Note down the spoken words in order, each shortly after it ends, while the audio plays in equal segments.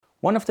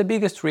One of the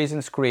biggest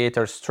reasons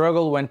creators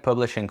struggle when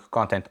publishing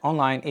content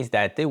online is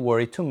that they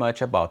worry too much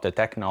about the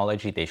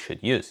technology they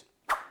should use.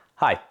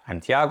 Hi,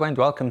 I'm Tiago and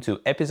welcome to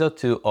episode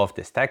 2 of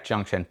the Stack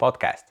Junction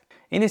podcast.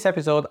 In this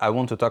episode, I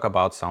want to talk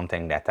about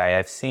something that I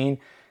have seen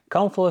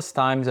countless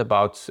times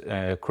about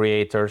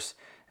creators,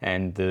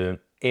 and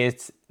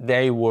it's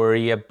they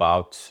worry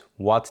about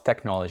what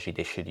technology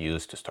they should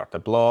use to start a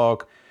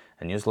blog,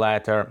 a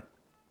newsletter,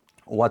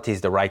 what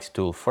is the right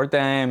tool for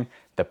them,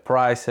 the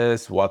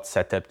prices, what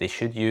setup they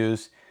should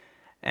use.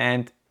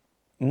 And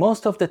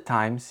most of the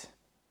times,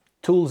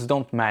 tools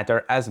don't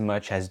matter as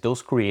much as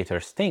those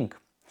creators think.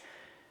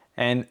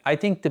 And I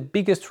think the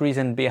biggest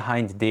reason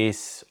behind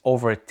this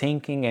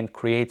overthinking and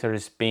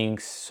creators being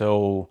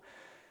so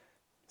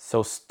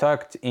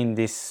stuck in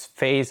this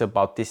phase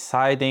about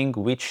deciding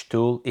which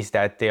tool is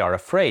that they are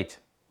afraid.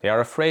 They are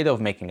afraid of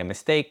making a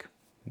mistake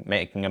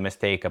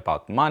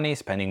about money,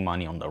 spending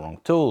money on the wrong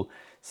tool,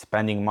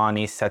 spending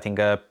money setting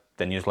up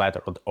the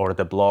newsletter or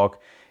the blog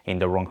in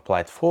the wrong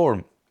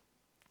platform.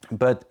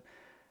 But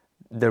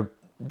the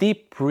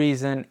deep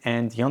reason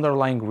and the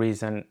underlying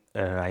reason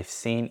I've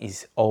seen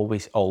is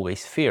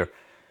always fear.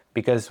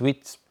 Because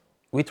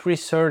with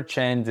research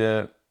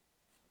and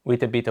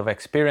with a bit of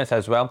experience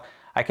as well,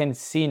 I can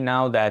see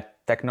now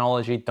that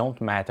technology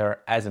don't matter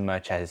as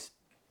much as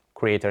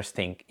creators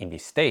think in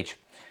this stage.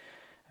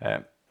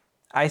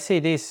 I say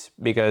this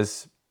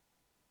because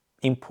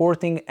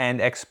importing and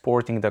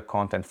exporting the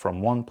content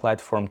from one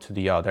platform to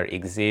the other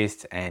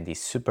exists and is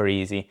super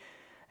easy.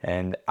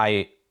 And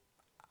I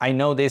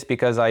know this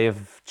because I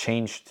have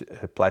changed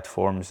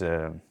platforms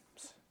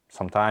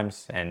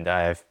sometimes, and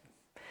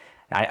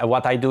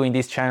what I do in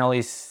this channel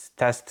is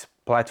test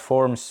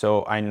platforms,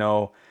 so I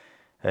know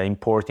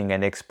importing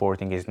and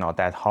exporting is not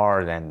that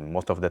hard, and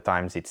most of the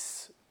times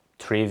it's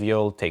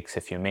trivial, takes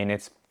a few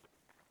minutes.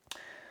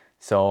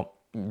 So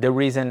the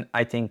reason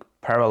I think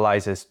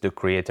paralyzes the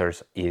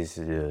creators is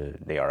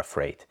they are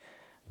afraid.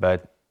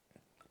 But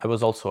I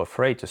was also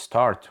afraid to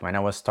start. When I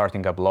was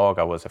starting a blog,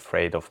 I was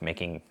afraid of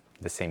making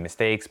the same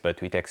mistakes,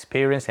 but with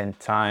experience and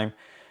time,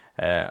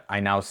 I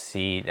now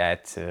see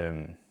that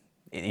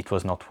it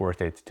was not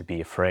worth it to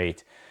be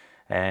afraid.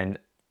 And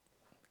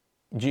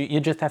you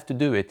just have to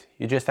do it.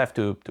 You just have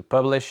to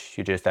publish,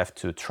 you just have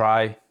to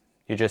try,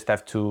 you just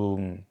have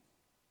to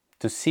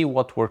see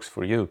what works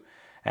for you.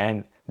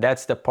 And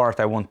that's the part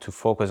I want to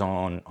focus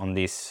on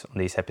this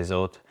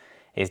episode,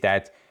 is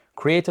that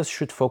creators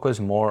should focus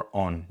more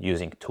on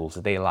using tools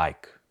they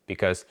like.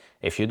 Because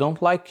if you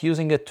don't like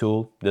using a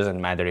tool,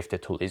 doesn't matter if the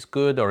tool is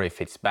good or if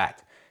it's bad.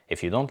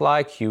 If you don't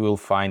like, you will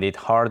find it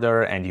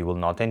harder and you will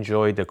not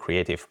enjoy the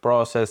creative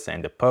process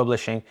and the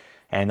publishing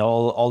and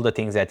all the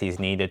things that is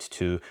needed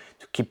to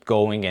keep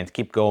going and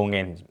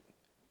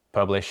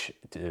publish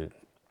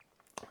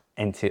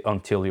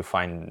until you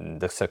find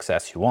the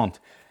success you want.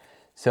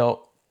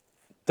 So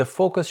the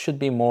focus should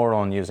be more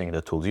on using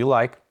the tools you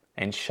like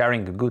and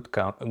sharing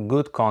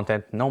good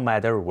content no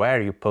matter where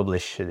you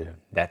publish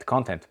that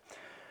content.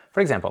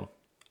 For example,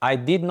 I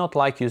did not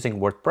like using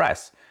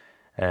WordPress.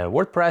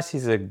 WordPress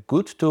is a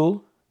good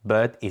tool,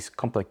 but it's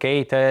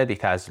complicated.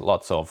 It has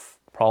lots of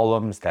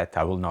problems that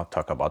I will not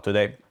talk about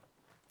today.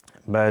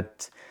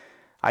 But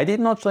I did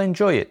not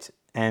enjoy it,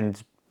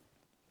 and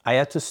I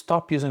had to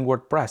stop using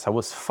WordPress. I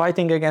was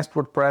fighting against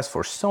WordPress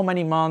for so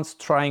many months,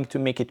 trying to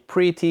make it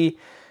pretty,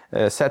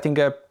 setting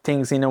up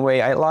things in a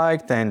way I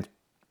liked, and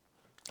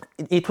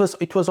it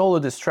was all a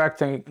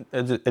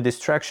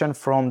distraction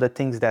from the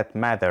things that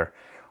matter.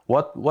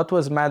 What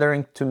was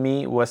mattering to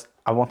me was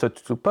I wanted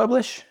to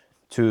publish,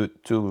 to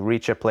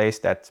reach a place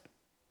that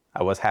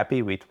I was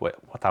happy with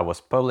what I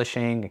was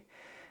publishing,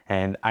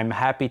 and I'm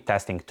happy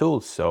testing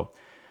tools. So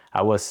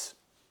I was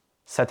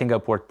setting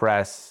up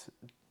WordPress,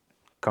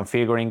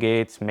 configuring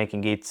it,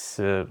 making it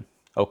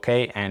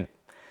okay, and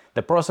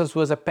the process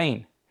was a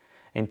pain.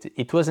 And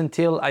it was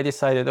until I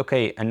decided,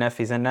 okay, enough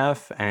is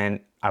enough, and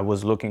I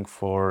was looking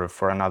for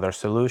another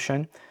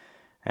solution.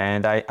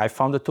 And I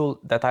found a tool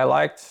that I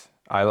liked.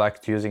 I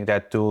liked using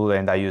that tool,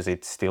 and I use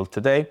it still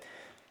today.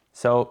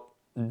 So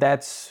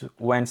that's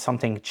when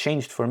something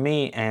changed for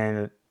me,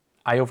 and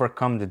I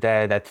overcome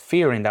that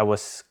fear, and I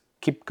was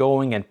keep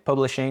going and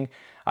publishing.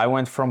 I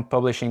went from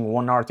publishing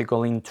one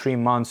article in 3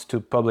 months to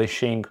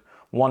publishing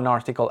one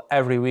article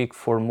every week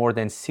for more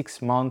than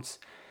 6 months.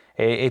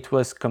 It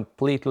was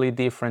completely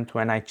different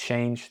when I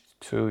changed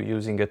to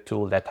using a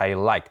tool that I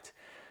liked.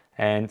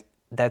 And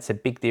that's a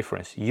big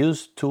difference.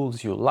 Use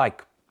tools you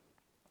like.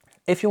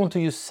 If you want to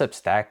use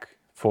Substack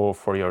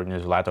for your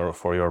newsletter or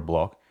for your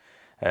blog,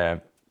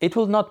 it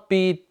will not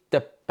be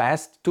the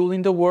best tool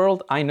in the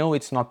world. I know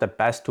it's not the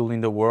best tool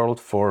in the world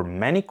for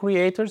many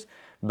creators,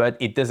 but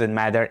it doesn't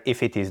matter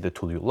if it is the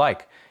tool you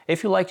like.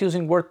 If you like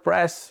using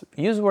WordPress,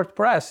 use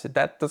WordPress.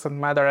 That doesn't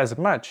matter as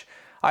much.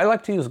 I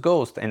like to use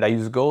Ghost, and I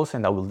use Ghost,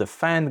 and I will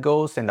defend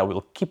Ghost, and I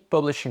will keep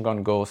publishing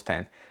on Ghost,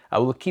 and I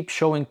will keep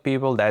showing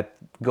people that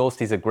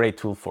Ghost is a great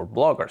tool for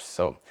bloggers.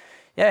 So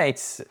yeah,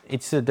 it's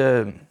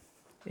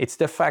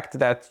the fact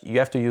that you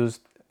have to use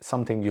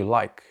something you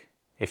like.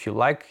 If you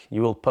like,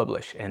 you will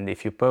publish, and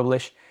if you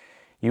publish,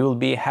 You will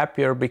be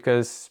happier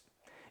because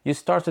you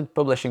started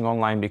publishing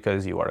online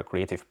because you are a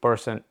creative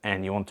person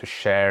and you want to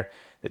share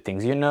the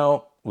things you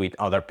know with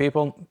other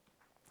people.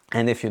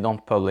 And if you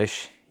don't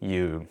publish,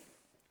 you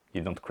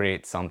don't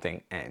create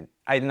something. And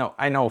I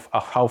know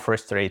how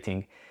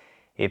frustrating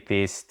it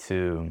is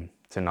to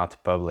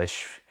not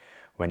publish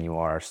when you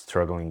are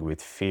struggling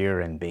with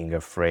fear and being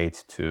afraid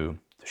to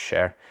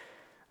share.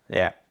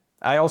 Yeah,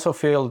 I also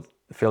feel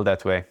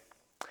that way.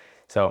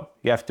 So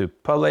you have to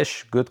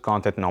publish good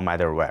content no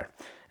matter where.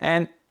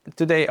 And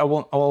today I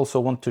also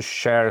want to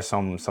share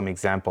some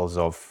examples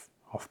of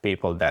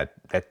people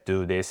that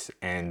do this,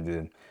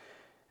 and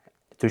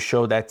to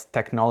show that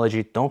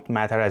technology don't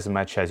matter as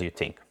much as you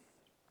think.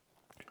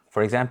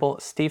 For example,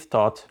 Steve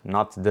Todd,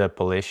 not the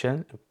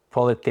politician,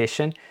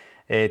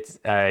 it's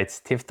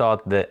Steve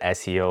Todd, the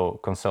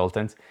SEO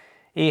consultant.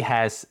 He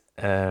has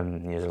a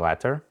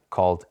newsletter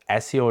called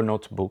SEO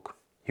Notebook.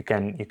 You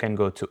can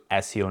go to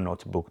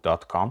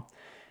seonotebook.com.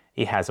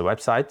 He has a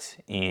website.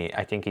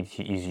 I think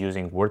he is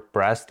using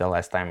WordPress. The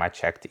last time I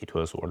checked, it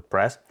was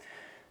WordPress.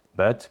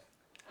 But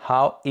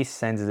how he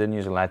sends the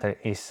newsletter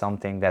is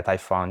something that I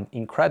found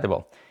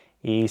incredible.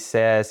 He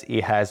says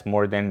he has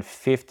more than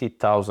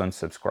 50,000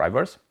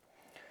 subscribers,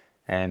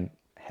 and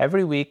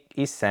every week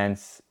he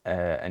sends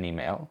an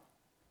email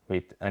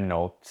with a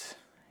note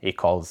he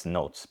calls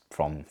notes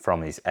from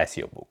his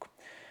SEO book.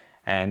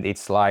 And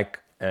it's like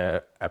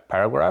a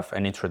paragraph,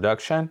 an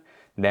introduction,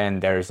 then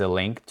there is a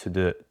link to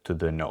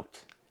the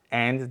note.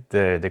 And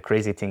the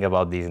crazy thing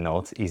about these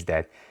notes is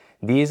that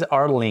these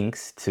are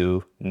links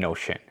to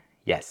Notion.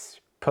 Yes,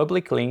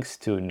 public links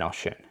to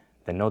Notion,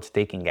 the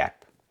note-taking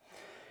app.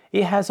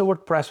 He has a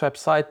WordPress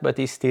website, but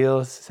he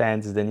still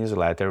sends the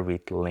newsletter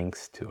with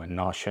links to a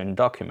Notion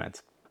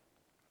document.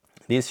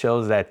 This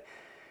shows that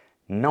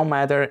no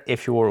matter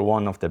if you are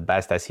one of the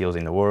best SEOs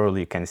in the world,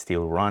 you can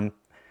still run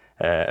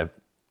a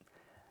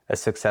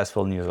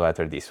successful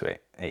newsletter this way.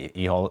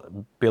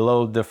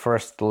 Below the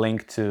first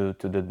link to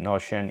the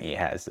Notion, he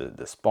has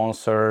the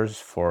sponsors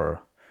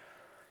for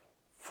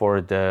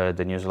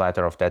the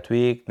newsletter of that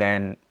week.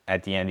 Then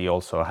at the end, he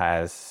also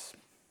has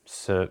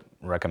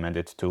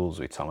recommended tools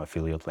with some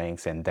affiliate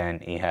links, and then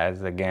he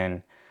has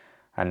again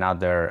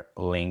another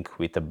link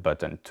with a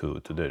button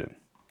to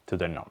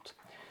the note.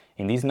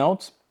 In these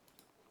notes,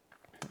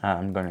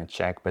 I'm going to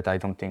check, but I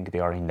don't think they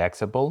are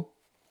indexable,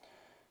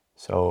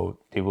 so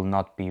they will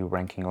not be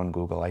ranking on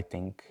Google, I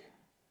think.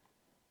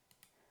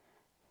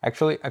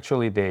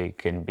 Actually they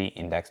can be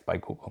indexed by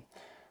Google,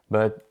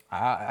 but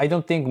I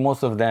don't think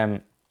most of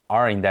them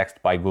are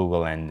indexed by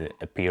Google and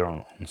appear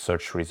on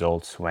search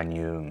results when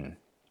you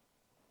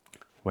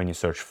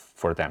search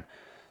for them.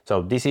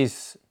 So this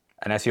is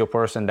an SEO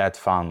person that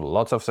found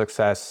lots of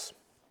success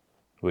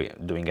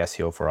doing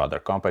SEO for other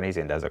companies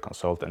and as a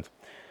consultant,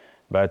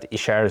 but he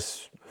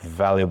shares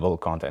valuable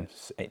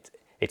content.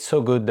 It's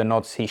so good, the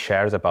notes he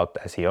shares about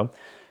SEO,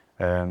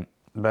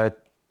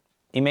 but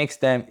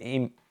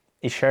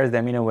he shares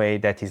them in a way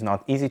that is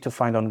not easy to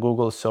find on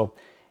Google, so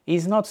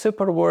he's not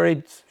super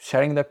worried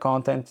sharing the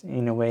content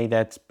in a way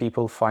that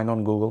people find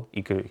on Google.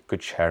 He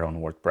could share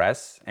on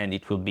WordPress, and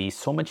it will be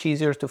so much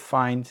easier to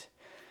find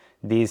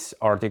these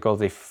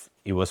articles if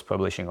he was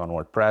publishing on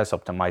WordPress,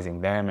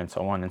 optimizing them, and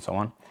so on and so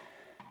on.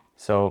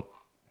 So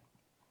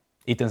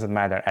it doesn't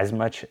matter as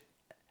much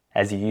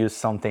as you use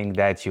something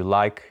that you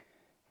like.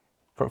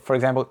 For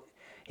example,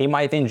 he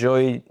might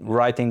enjoy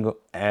writing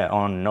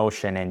on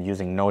Notion and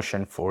using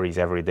Notion for his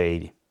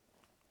everyday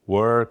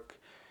work,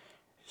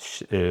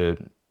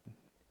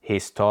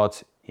 his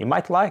thoughts. He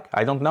might like,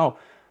 I don't know.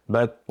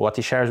 But what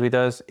he shares with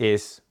us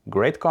is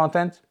great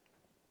content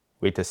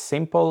with a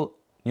simple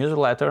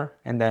newsletter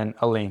and then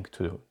a link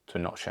to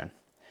Notion.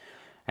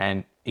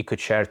 And he could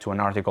share to an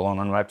article on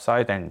a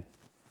website and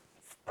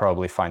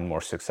probably find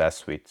more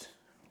success with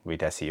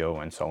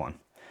SEO and so on.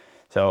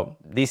 So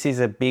this is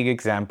a big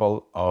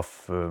example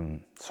of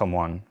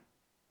someone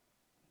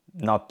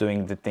not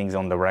doing the things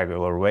on the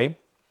regular way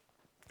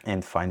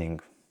and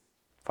finding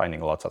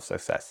lots of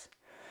success.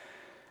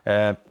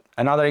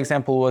 Another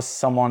example was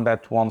someone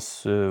that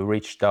once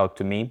reached out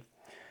to me,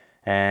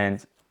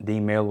 and the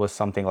email was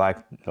something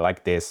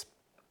like this.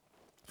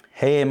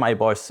 Hey, my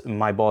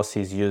boss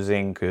is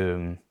using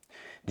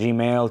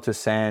Gmail to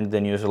send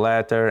the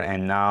newsletter,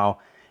 and now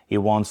he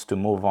wants to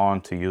move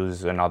on to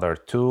use another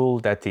tool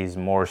that is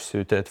more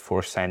suited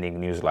for sending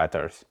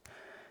newsletters.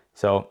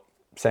 So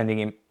sending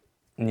him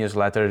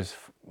newsletters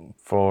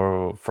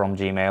from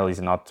Gmail is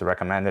not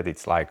recommended.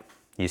 It's like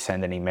you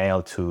send an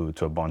email to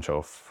a bunch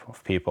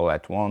of people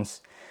at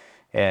once.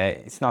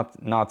 It's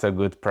not a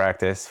good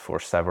practice for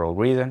several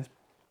reasons.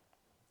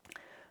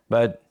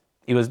 But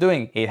he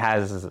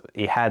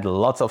had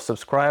lots of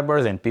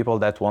subscribers and people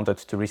that wanted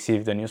to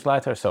receive the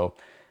newsletter. So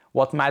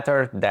what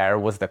mattered there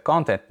was the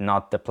content,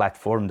 not the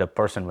platform the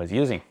person was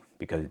using,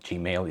 because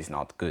Gmail is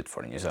not good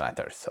for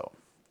newsletters. So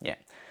yeah.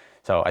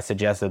 So I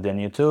suggested a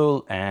new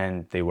tool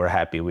and they were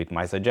happy with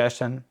my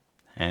suggestion,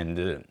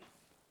 and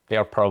they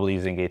are probably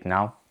using it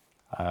now.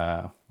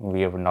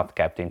 We have not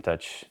kept in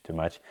touch too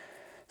much.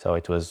 So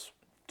it was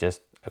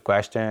just a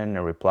question,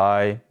 a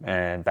reply,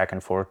 and back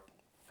and forth,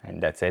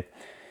 and that's it.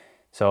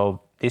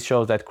 So this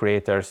shows that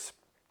creators,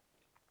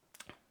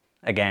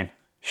 again,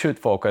 should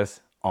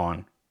focus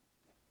on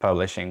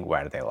publishing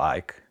where they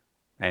like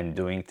and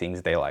doing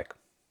things they like.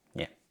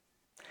 Yeah.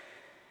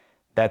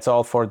 That's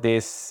all for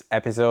this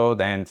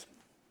episode, and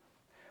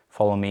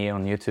follow me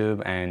on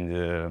YouTube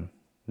and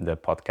the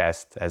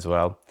podcast as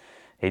well.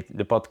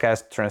 The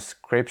podcast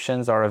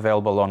transcriptions are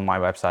available on my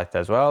website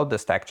as well,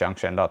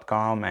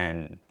 thestackjunction.com,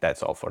 and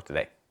that's all for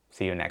today.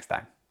 See you next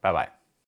time. Bye-bye.